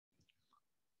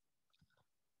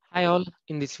Hi all,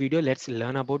 in this video, let's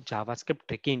learn about JavaScript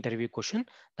Tricky Interview Question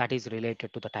that is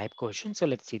related to the type question. So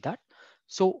let's see that.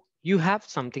 So you have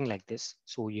something like this.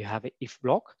 So you have a if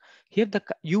block. Here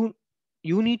you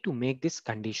need to make this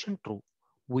condition true.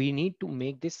 We need to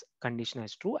make this condition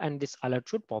as true and this alert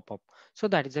should pop up. So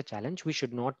that is a challenge. We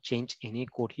should not change any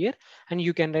code here and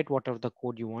you can write whatever the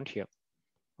code you want here.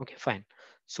 Okay, fine.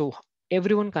 So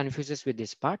everyone confuses with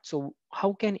this part. So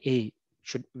how can A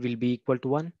should will be equal to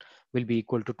 1, will be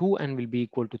equal to 2, and will be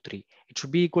equal to 3? It should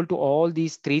be equal to all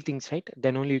these three things, right?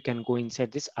 Then only you can go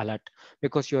inside this alert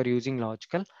because you are using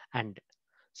logical and.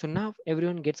 So now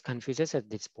everyone gets confuses at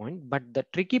this point. But the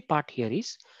tricky part here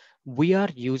is we are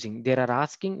using, they are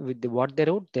asking with the, what they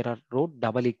wrote, they are wrote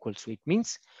double equals. So it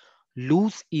means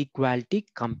loose equality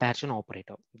comparison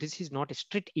operator. This is not a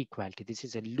strict equality. This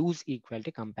is a loose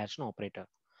equality comparison operator.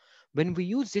 When we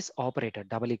use this operator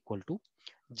double equal to,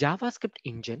 JavaScript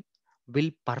engine will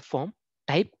perform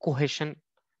type cohesion.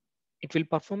 It will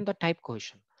perform the type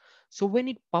cohesion. So when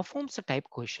it performs the type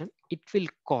cohesion, it will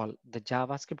call, the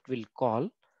JavaScript will call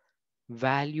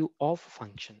value of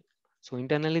function. So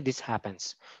internally this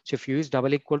happens. So if you use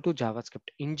double equal to, JavaScript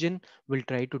engine will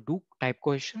try to do type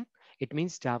cohesion. It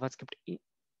means JavaScript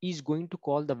is going to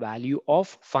call the value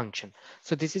of function.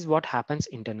 So this is what happens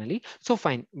internally. So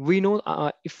fine, we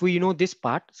know if we know this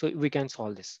part, so we can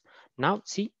solve this. Now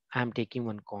see, I'm taking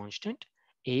one constant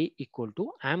a equal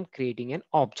to, I'm creating an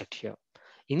object here.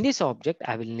 In this object,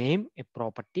 I will name a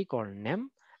property called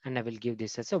name and I will give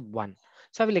this as a 1.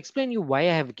 So I will explain you why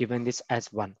I have given this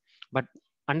as 1. But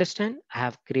understand, I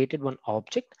have created one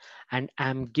object and I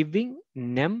am giving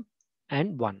name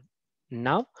and 1.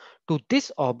 Now to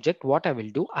this object, what I will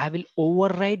do, I will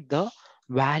override the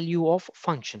value of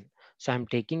function. So I'm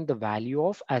taking the value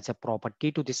of as a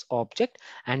property to this object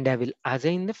and I will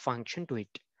assign the function to it.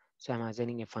 So I'm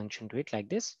assigning a function to it like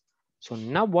this. So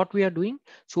now what we are doing,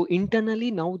 so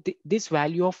internally now this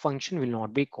value of function will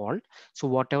not be called. So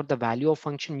whatever the value of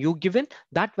function you given,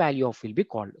 that value of will be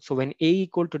called. So when a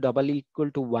equal to double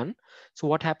equal to 1, so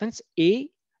what happens, a,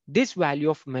 this value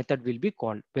of method will be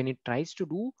called. When it tries to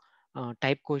do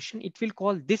type question, it will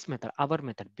call this method, our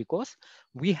method, because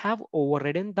we have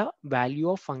overridden the value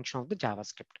of function of the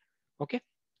JavaScript. Okay,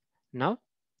 now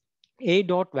a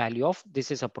dot value of,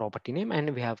 this is a property name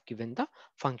and we have given the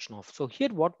function of. So here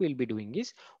what we'll be doing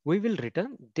is we will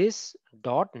return this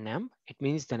dot num. It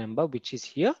means the number which is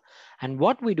here. And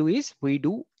what we do is we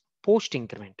do post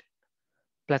increment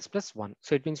plus plus 1.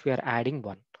 So it means we are adding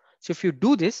 1. So if you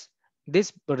do this,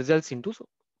 this results into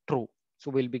true. So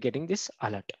we'll be getting this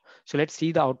alert. So let's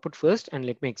see the output first and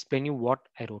let me explain you what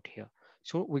I wrote here.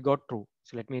 So we got true.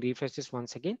 So let me refresh this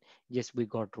once again. Yes, we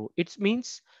got true. It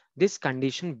means this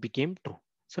condition became true.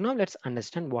 So now let's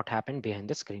understand what happened behind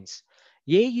the screens.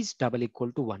 A is double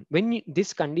equal to 1. When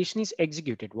this condition is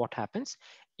executed, what happens?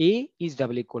 A is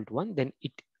double equal to 1, then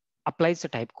it applies the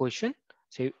type quotient.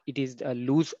 So it is a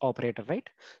loose operator, right?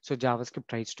 So JavaScript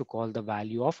tries to call the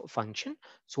value of function.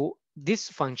 So this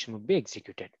function would be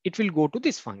executed. It will go to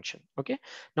this function. Okay.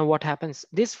 Now what happens?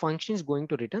 This function is going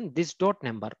to return this dot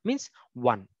number means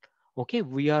 1. Okay.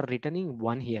 We are returning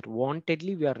 1 here.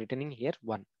 Wantedly, we are returning here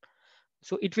 1.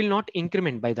 So it will not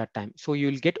increment by that time. So you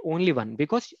will get only 1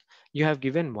 because you have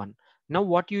given 1. Now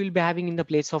what you will be having in the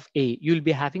place of A, you will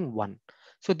be having 1.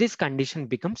 So this condition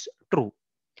becomes true.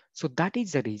 So that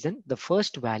is the reason the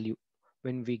first value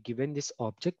when we given this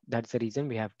object, that's the reason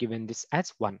we have given this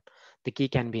as 1. The key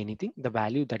can be anything. The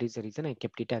value, that is the reason I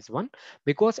kept it as 1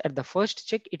 because at the first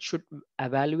check, it should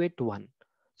evaluate 1.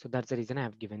 So that's the reason I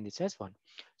have given this as 1.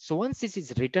 So once this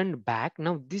is returned back,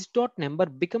 now this dot number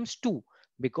becomes 2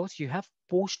 because you have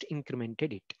post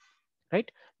incremented it,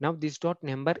 right? Now this dot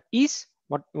number is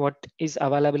what is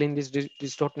available in this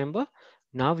dot number.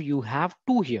 Now you have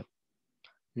 2 here.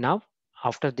 Now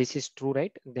after this is true,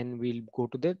 right, then we'll go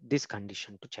to the this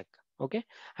condition to check. Okay,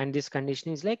 and this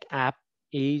condition is like app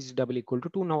is double equal to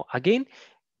 2. Now again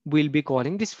we'll be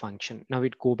calling this function. Now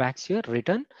it go back here,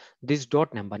 return this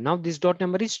dot number. Now this dot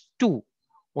number is 2.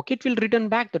 Okay, it will return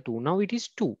back the 2. Now it is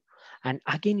 2, and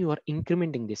again you are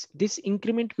incrementing this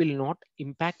increment will not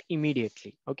impact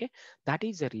immediately. Okay, that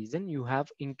is the reason you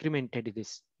have incremented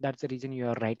this. That's the reason you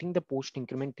are writing the post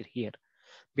increment here,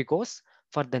 because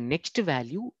for the next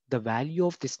value, the value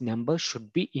of this number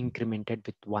should be incremented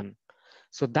with 1.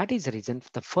 So that is the reason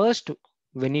the first,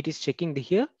 when it is checking the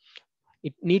here,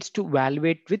 it needs to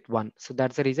evaluate with 1. So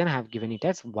that's the reason I have given it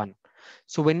as 1.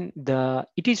 So when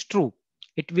it is true,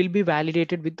 it will be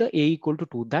validated with the a equal to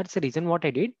 2. That's the reason what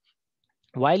I did.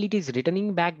 While it is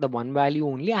returning back the 1 value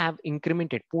only, I have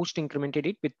incremented, post incremented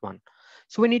it with 1.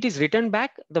 So when it is returned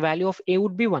back, the value of a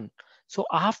would be 1. So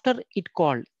after it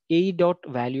called a dot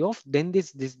value of, then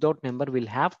this dot number will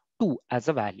have 2 as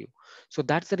a value. So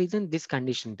that's the reason this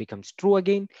condition becomes true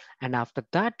again. And after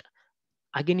that,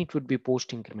 again it would be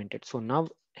post incremented. So now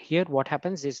here what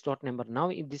happens, this dot number now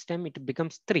in this time it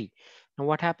becomes 3. Now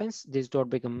what happens, this dot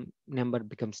become number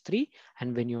becomes 3,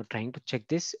 and when you're trying to check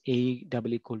this a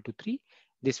double equal to 3,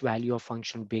 this value of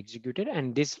function will be executed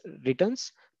and this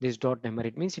returns this dot number,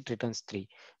 it means it returns 3.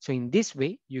 So in this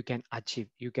way you can achieve,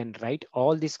 you can write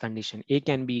all this condition, a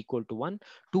can be equal to 1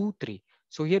 2 3.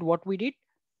 So here what we did,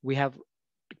 we have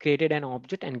created an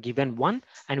object and given 1,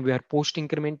 and we are post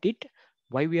increment it.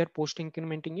 Why we are post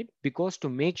incrementing it? Because to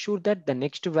make sure that the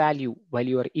next value while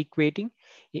you are equating,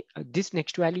 this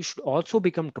next value should also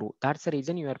become true. That's the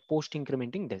reason you are post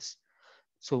incrementing this.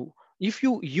 So if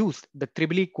you use the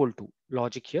triple equal to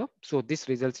logic here, so this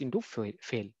results into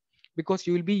fail because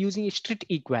you will be using a strict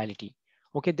equality.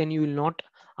 Okay, then you will not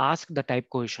ask the type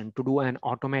cohesion to do an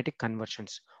automatic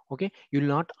conversions. Okay, you will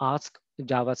not ask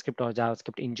JavaScript or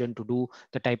JavaScript engine to do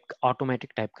the type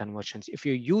automatic type conversions. If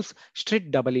you use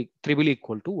strict triple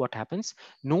equal to, what happens?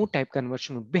 No type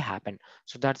conversion would be happen.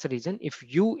 So that's the reason if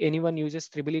anyone uses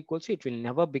triple equal to, it will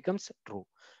never becomes true.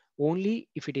 Only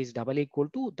if it is double equal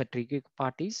to, the tricky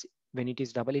part is when it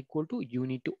is double equal to, you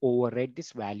need to override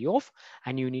this value of,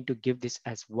 and you need to give this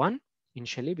as 1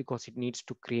 initially because it needs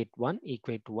to create 1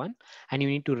 equal to 1, and you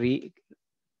need to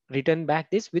return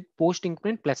back this with post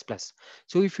increment plus plus.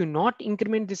 So if you not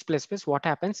increment this plus plus, what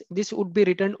happens? This would be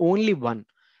returned only 1.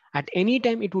 At any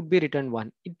time it would be returned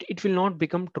 1. It will not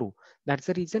become true. That's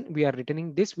the reason we are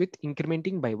returning this with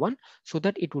incrementing by 1 so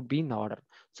that it would be in the order.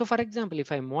 So for example,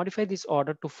 if I modify this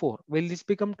order to 4, will this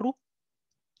become true?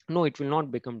 No, it will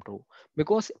not become true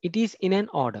because it is in an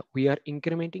order. We are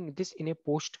incrementing this in a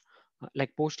post,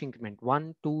 like post increment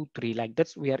 1, 2, 3, like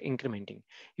that's we are incrementing.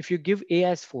 If you give a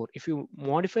as 4, if you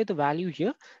modify the value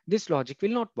here, this logic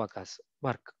will not work.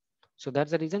 So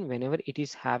that's the reason whenever it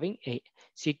is having a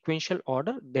sequential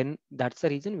order, then that's the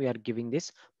reason we are giving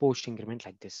this post increment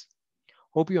like this.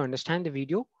 Hope you understand the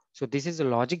video. So this is the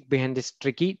logic behind this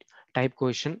tricky type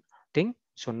question thing.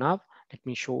 So now let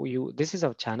me show you, this is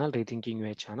our channel, Rethinking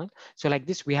UI channel. So like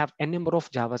this, we have a number of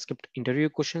JavaScript interview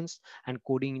questions and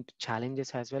coding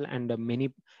challenges as well, and many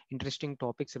interesting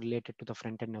topics related to the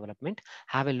front-end development.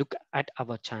 Have a look at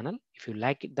our channel. If you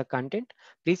like the content,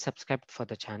 please subscribe for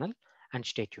the channel and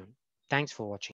stay tuned. Thanks for watching.